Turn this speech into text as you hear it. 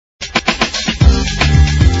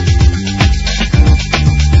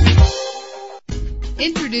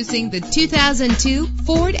Introducing the 2002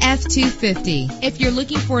 Ford F-250. If you're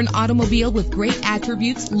looking for an automobile with great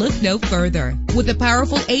attributes, look no further. With a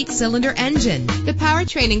powerful 8-cylinder engine, the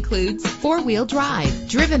powertrain includes 4-wheel drive,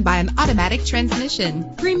 driven by an automatic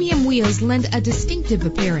transmission. Premium wheels lend a distinctive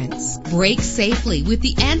appearance. Brake safely with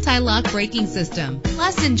the anti-lock braking system.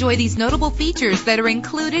 Plus, enjoy these notable features that are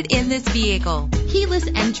included in this vehicle: keyless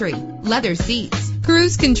entry, leather seats,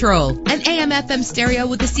 cruise control, an AM/FM stereo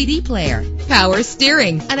with a CD player, power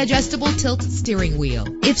steering, an adjustable tilt steering wheel.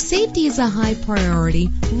 If safety is a high priority,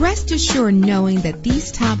 rest assured knowing that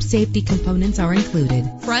these top safety components are included: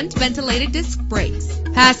 front ventilated disc brakes,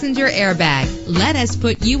 passenger airbag. Let us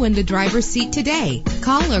put you in the driver's seat today.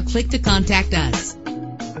 Call or click to contact us.